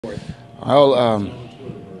Well,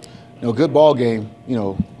 good ball game.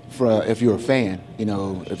 For if you're a fan,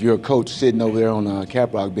 if you're a coach sitting over there on the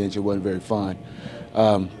Caprock bench, it wasn't very fun.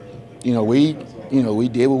 We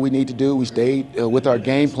did what we need to do. We stayed with our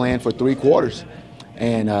game plan for 3 quarters,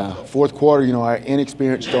 and fourth quarter, our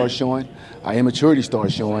inexperience started showing, our immaturity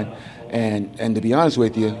started showing, and to be honest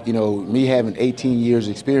with you, me having 18 years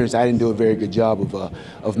experience, I didn't do a very good job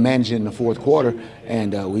of managing the fourth quarter,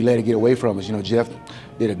 and we let it get away from us. Jeff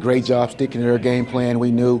did a great job sticking to their game plan.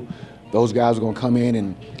 We knew those guys were going to come in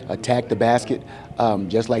and attack the basket,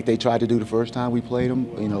 just like they tried to do the first time we played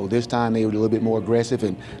them. This time they were a little bit more aggressive,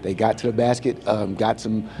 and they got to the basket, got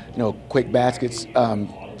some, quick baskets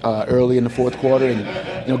early in the fourth quarter,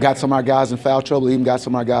 and got some of our guys in foul trouble, even got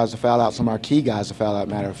some of our guys to foul out, some of our key guys to foul out,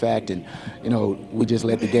 matter of fact. And, we just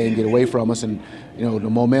let the game get away from us, and, the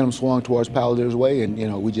momentum swung towards Paladin's way,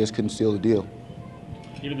 and, we just couldn't seal the deal.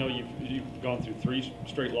 Even though you've gone through 3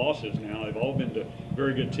 straight losses now, they've all been to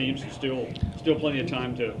very good teams, and still plenty of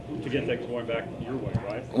time to get things going back your way,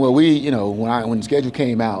 right? Well, when the schedule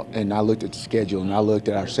came out and I looked at the schedule and I looked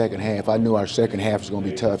at our second half, I knew our second half was going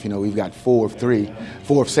to be tough. We've got 4 of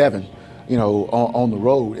 7, on the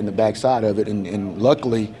road in the backside of it, and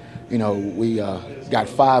luckily, we got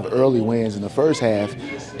 5 early wins in the first half,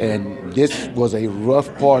 and this was a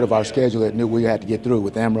rough part of our schedule that we had to get through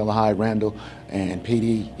with Amarillo High, Randall, and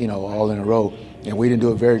PD, all in a row, and we didn't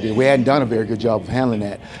do a very good. We hadn't done a very good job of handling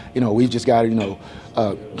that. We've just got to,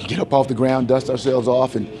 get up off the ground, dust ourselves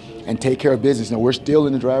off, and take care of business. We're still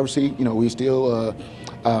in the driver's seat. We still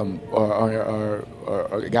got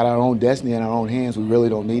our own destiny in our own hands. We really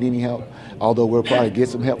don't need any help, although we'll probably get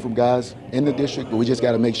some help from guys in the district, but we just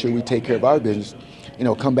got to make sure we take care of our business.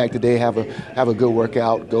 Come back today, have a good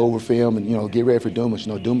workout, go over film, and get ready for Dumas.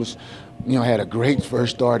 Dumas, had a great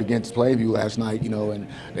first start against Plainview last night, and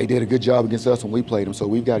they did a good job against us when we played them. So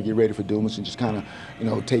we've got to get ready for Dumas and just kind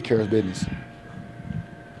of, take care of business.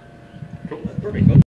 Cool. Perfect.